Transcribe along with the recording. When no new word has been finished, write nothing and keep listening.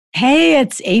Hey,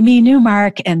 it's Amy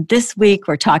Newmark, and this week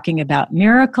we're talking about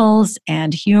miracles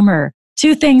and humor,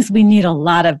 two things we need a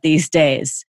lot of these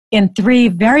days, in three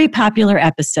very popular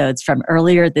episodes from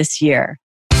earlier this year.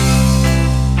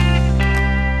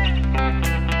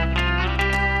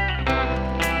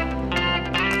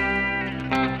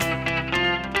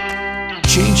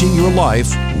 Changing your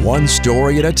life one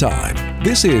story at a time.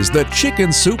 This is the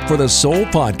Chicken Soup for the Soul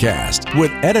podcast with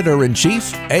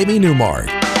Editor-in-Chief Amy Newmark.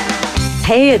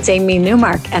 Hey, it's Amy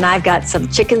Newmark, and I've got some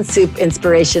chicken soup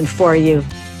inspiration for you.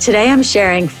 Today I'm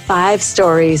sharing 5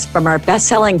 stories from our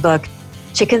best-selling book,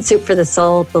 Chicken Soup for the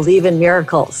Soul, Believe in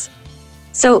Miracles.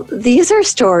 So these are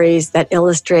stories that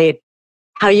illustrate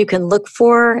how you can look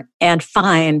for and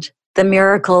find the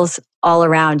miracles all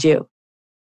around you.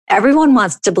 Everyone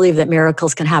wants to believe that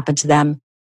miracles can happen to them,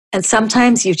 and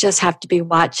sometimes you just have to be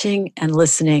watching and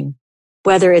listening,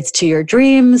 whether it's to your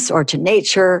dreams or to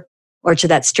nature, or to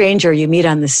that stranger you meet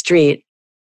on the street.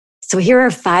 So here are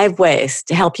 5 ways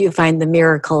to help you find the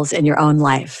miracles in your own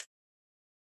life.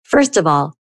 First of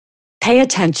all, pay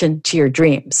attention to your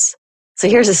dreams. So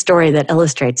here's a story that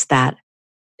illustrates that.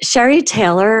 Sherry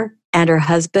Taylor and her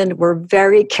husband were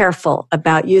very careful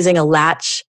about using a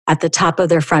latch at the top of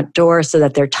their front door so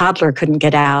that their toddler couldn't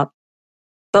get out.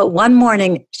 But one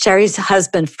morning, Sherry's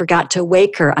husband forgot to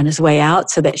wake her on his way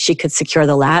out so that she could secure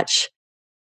the latch.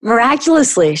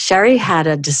 Miraculously, Sherry had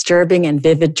a disturbing and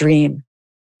vivid dream.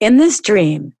 In this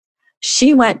dream,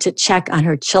 she went to check on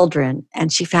her children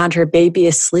and she found her baby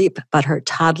asleep, but her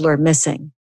toddler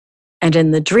missing. And in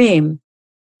the dream,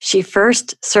 she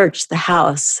first searched the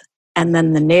house and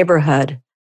then the neighborhood,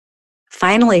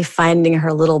 finally finding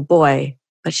her little boy,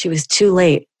 but she was too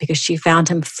late because she found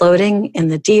him floating in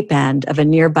the deep end of a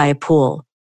nearby pool.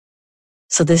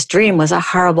 So this dream was a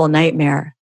horrible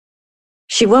nightmare.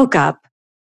 She woke up.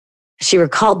 She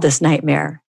recalled this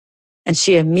nightmare, and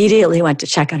she immediately went to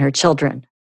check on her children.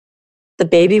 The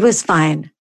baby was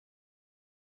fine,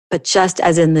 but just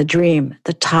as in the dream,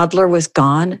 the toddler was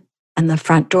gone and the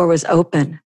front door was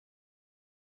open.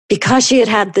 Because she had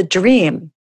had the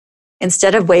dream,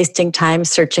 instead of wasting time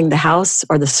searching the house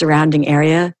or the surrounding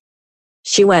area,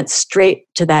 she went straight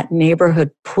to that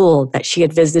neighborhood pool that she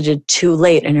had visited too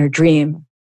late in her dream.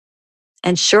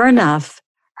 And sure enough,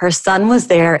 her son was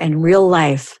there in real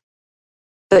life.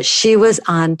 But she was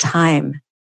on time.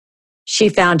 She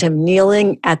found him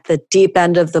kneeling at the deep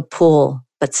end of the pool,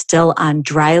 but still on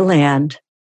dry land,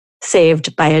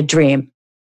 saved by a dream.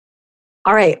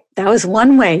 All right, that was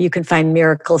one way you can find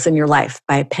miracles in your life,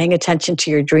 by paying attention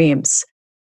to your dreams.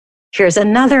 Here's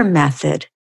another method.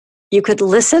 You could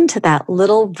listen to that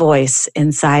little voice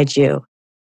inside you.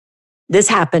 This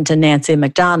happened to Nancy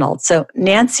McDonald. So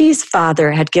Nancy's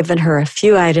father had given her a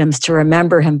few items to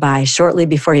remember him by shortly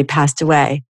before he passed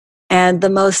away. And the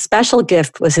most special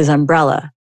gift was his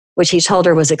umbrella, which he told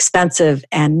her was expensive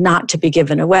and not to be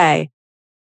given away.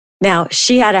 Now,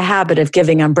 she had a habit of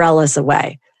giving umbrellas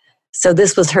away. So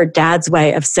this was her dad's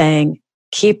way of saying,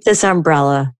 keep this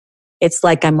umbrella. It's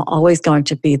like I'm always going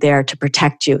to be there to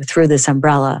protect you through this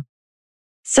umbrella.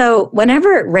 So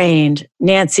whenever it rained,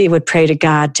 Nancy would pray to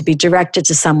God to be directed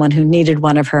to someone who needed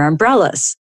one of her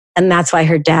umbrellas. And that's why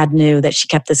her dad knew that she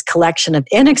kept this collection of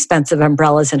inexpensive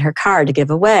umbrellas in her car to give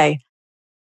away.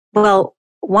 Well,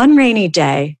 one rainy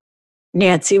day,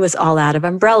 Nancy was all out of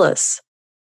umbrellas.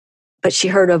 But she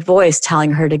heard a voice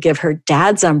telling her to give her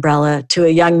dad's umbrella to a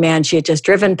young man she had just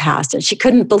driven past. And she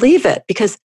couldn't believe it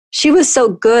because she was so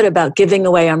good about giving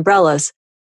away umbrellas.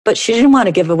 But she didn't want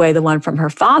to give away the one from her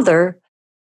father.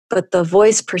 But the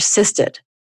voice persisted.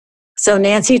 So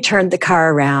Nancy turned the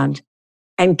car around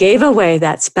and gave away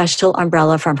that special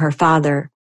umbrella from her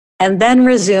father, and then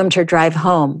resumed her drive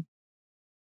home.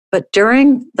 But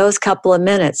during those couple of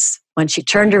minutes, when she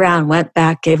turned around, went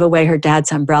back, gave away her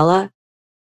dad's umbrella,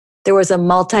 there was a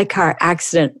multi-car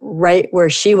accident right where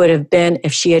she would have been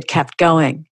if she had kept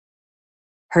going.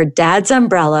 Her dad's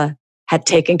umbrella had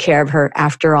taken care of her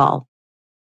after all.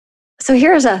 So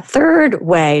here's a third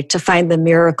way to find the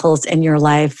miracles in your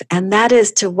life, and that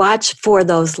is to watch for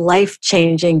those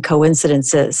life-changing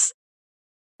coincidences.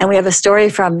 And we have a story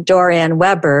from Dorian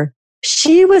Weber.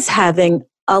 She was having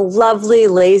a lovely,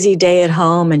 lazy day at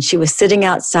home, and she was sitting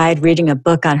outside reading a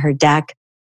book on her deck.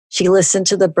 She listened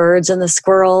to the birds and the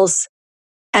squirrels,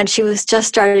 and she was just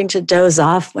starting to doze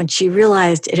off when she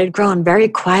realized it had grown very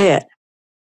quiet.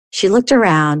 She looked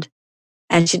around,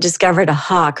 and she discovered a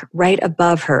hawk right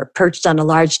above her, perched on a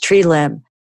large tree limb.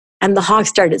 And the hawk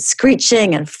started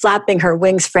screeching and flapping her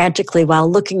wings frantically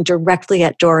while looking directly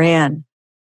at Dorian.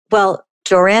 Well,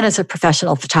 Dorian is a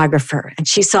professional photographer, and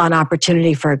she saw an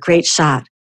opportunity for a great shot.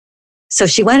 So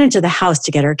she went into the house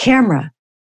to get her camera.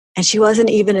 and she wasn't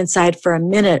even inside for a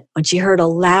minute when she heard a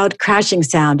loud crashing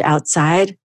sound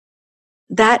outside.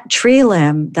 That tree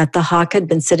limb that the hawk had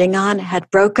been sitting on had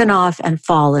broken off and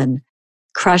fallen,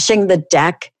 crushing the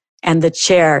deck and the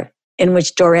chair in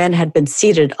which Dorian had been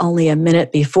seated only a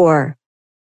minute before.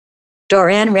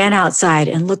 Dorian ran outside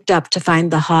and looked up to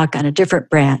find the hawk on a different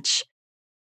branch.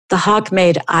 The hawk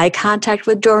made eye contact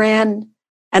with Dorian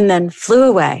and then flew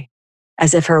away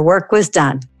as if her work was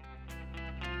done.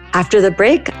 After the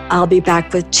break, I'll be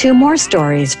back with 2 more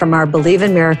stories from our Believe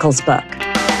in Miracles book.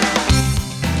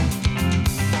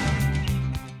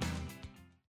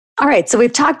 All right, so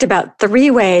we've talked about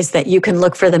 3 ways that you can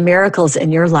look for the miracles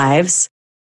in your lives.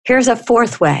 Here's a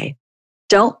 4th way.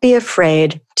 Don't be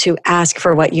afraid to ask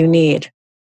for what you need.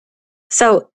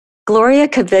 So Gloria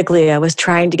Caviglia was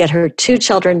trying to get her 2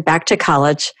 children back to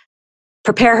college,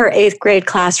 prepare her 8th grade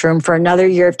classroom for another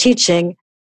year of teaching,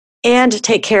 and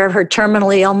take care of her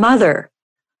terminally ill mother.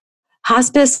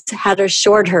 Hospice had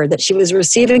assured her that she was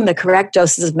receiving the correct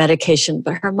doses of medication,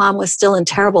 but her mom was still in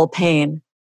terrible pain.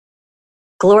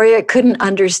 Gloria couldn't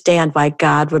understand why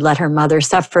God would let her mother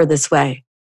suffer this way.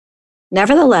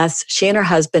 Nevertheless, she and her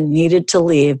husband needed to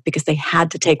leave because they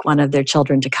had to take one of their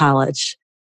children to college.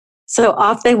 So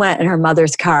off they went in her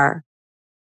mother's car.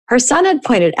 Her son had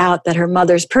pointed out that her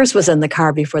mother's purse was in the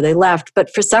car before they left, but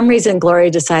for some reason,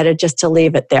 Gloria decided just to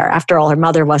leave it there. After all, her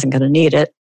mother wasn't going to need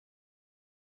it.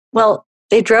 Well,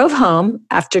 they drove home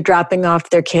after dropping off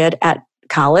their kid at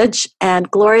college, and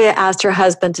Gloria asked her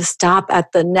husband to stop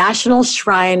at the National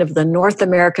Shrine of the North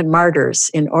American Martyrs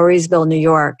in Orisville, New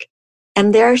York.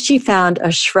 And there she found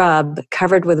a shrub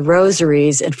covered with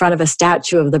rosaries in front of a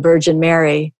statue of the Virgin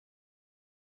Mary.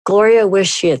 Gloria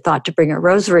wished she had thought to bring a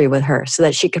rosary with her so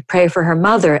that she could pray for her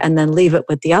mother and then leave it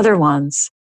with the other ones.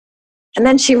 And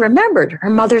then she remembered her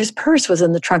mother's purse was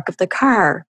in the trunk of the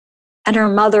car. And her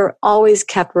mother always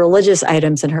kept religious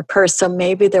items in her purse, so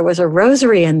maybe there was a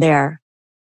rosary in there.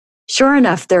 Sure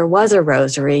enough, there was a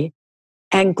rosary,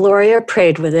 and Gloria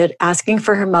prayed with it, asking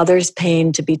for her mother's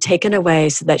pain to be taken away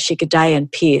so that she could die in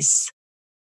peace.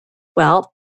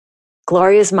 Well,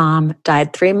 Gloria's mom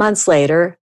died 3 months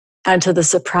later, and to the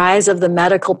surprise of the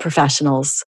medical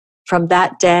professionals, from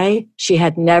that day, she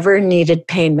had never needed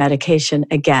pain medication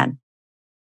again.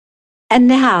 And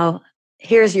now,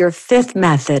 here's your 5th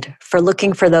method for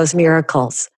looking for those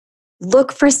miracles.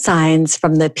 Look for signs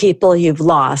from the people you've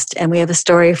lost. And we have a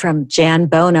story from Jan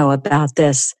Bono about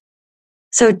this.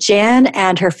 So Jan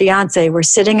and her fiance were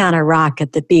sitting on a rock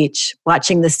at the beach,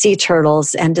 watching the sea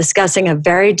turtles and discussing a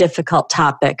very difficult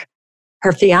topic,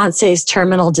 her fiance's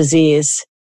terminal disease.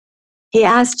 He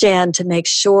asked Jan to make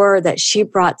sure that she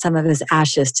brought some of his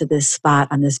ashes to this spot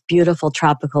on this beautiful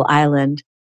tropical island.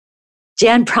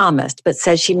 Jan promised, but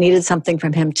said she needed something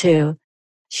from him too.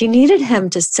 She needed him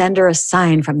to send her a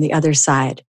sign from the other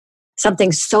side,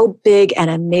 something so big and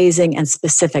amazing and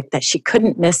specific that she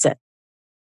couldn't miss it.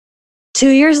 2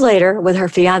 years later, with her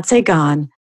fiancé gone,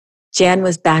 Jan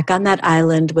was back on that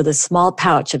island with a small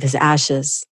pouch of his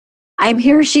ashes. "I'm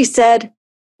here," she said.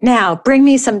 "Now, bring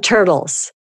me some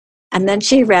turtles." And then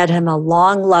she read him a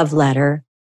long love letter.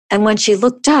 And when she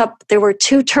looked up, there were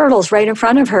 2 turtles right in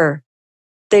front of her.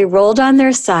 They rolled on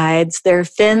their sides, their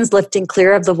fins lifting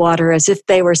clear of the water as if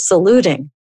they were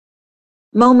saluting.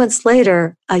 Moments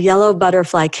later, a yellow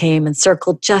butterfly came and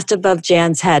circled just above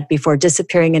Jan's head before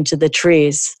disappearing into the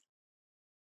trees.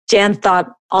 Jan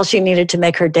thought all she needed to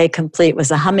make her day complete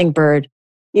was a hummingbird,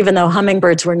 even though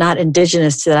hummingbirds were not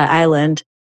indigenous to that island.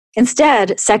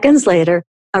 Instead, seconds later,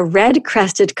 a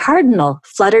red-crested cardinal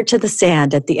fluttered to the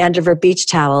sand at the end of her beach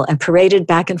towel and paraded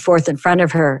back and forth in front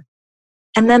of her.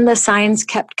 And then the signs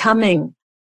kept coming.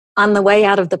 On the way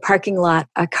out of the parking lot,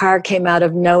 a car came out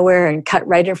of nowhere and cut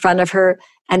right in front of her,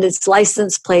 and its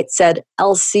license plate said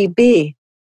LCB.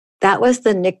 That was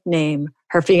the nickname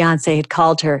her fiancé had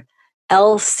called her,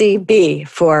 LCB,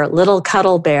 for Little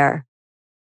Cuddle Bear.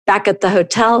 Back at the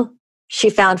hotel, she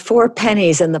found 4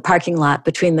 pennies in the parking lot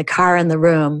between the car and the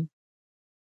room.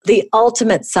 The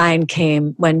ultimate sign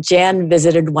came when Jan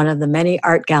visited one of the many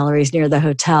art galleries near the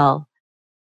hotel.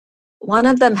 One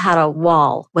of them had a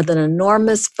wall with an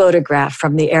enormous photograph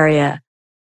from the area.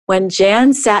 When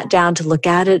Jan sat down to look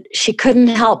at it, she couldn't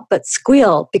help but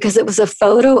squeal because it was a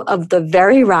photo of the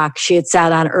very rock she had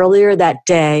sat on earlier that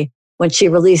day when she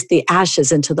released the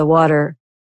ashes into the water.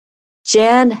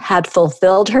 Jan had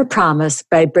fulfilled her promise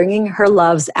by bringing her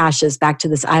love's ashes back to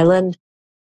this island,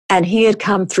 and he had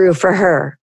come through for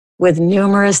her with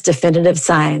numerous definitive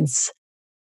signs.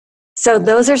 So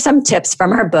those are some tips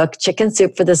from our book, Chicken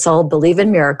Soup for the Soul, Believe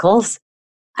in Miracles.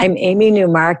 I'm Amy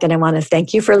Newmark, and I want to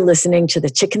thank you for listening to the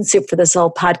Chicken Soup for the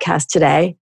Soul podcast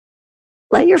today.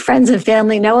 Let your friends and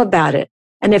family know about it.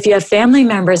 And if you have family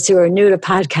members who are new to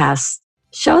podcasts,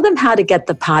 show them how to get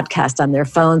the podcast on their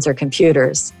phones or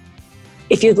computers.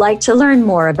 If you'd like to learn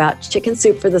more about Chicken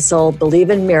Soup for the Soul, Believe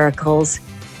in Miracles,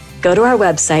 go to our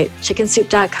website,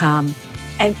 chickensoup.com,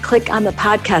 and click on the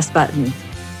podcast button.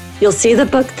 You'll see the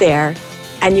book there,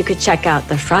 and you could check out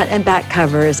the front and back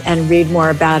covers and read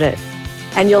more about it.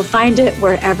 And you'll find it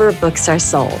wherever books are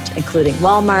sold, including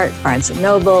Walmart, Barnes &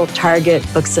 Noble, Target,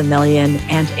 Books A Million,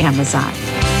 and Amazon.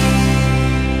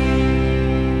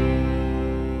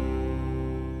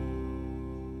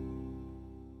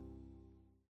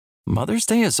 Mother's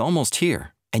Day is almost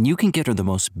here, and you can get her the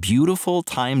most beautiful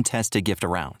time-tested gift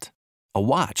around. A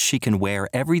watch she can wear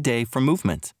every day from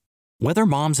Movement. Whether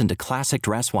mom's into classic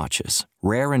dress watches,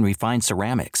 rare and refined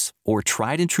ceramics, or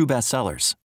tried and true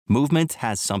bestsellers, Movement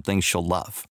has something she'll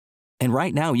love. And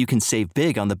right now you can save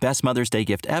big on the best Mother's Day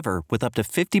gift ever with up to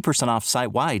 50% off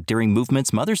site-wide during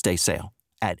Movement's Mother's Day sale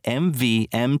at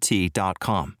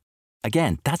MVMT.com.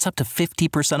 Again, that's up to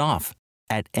 50% off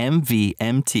at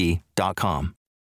MVMT.com.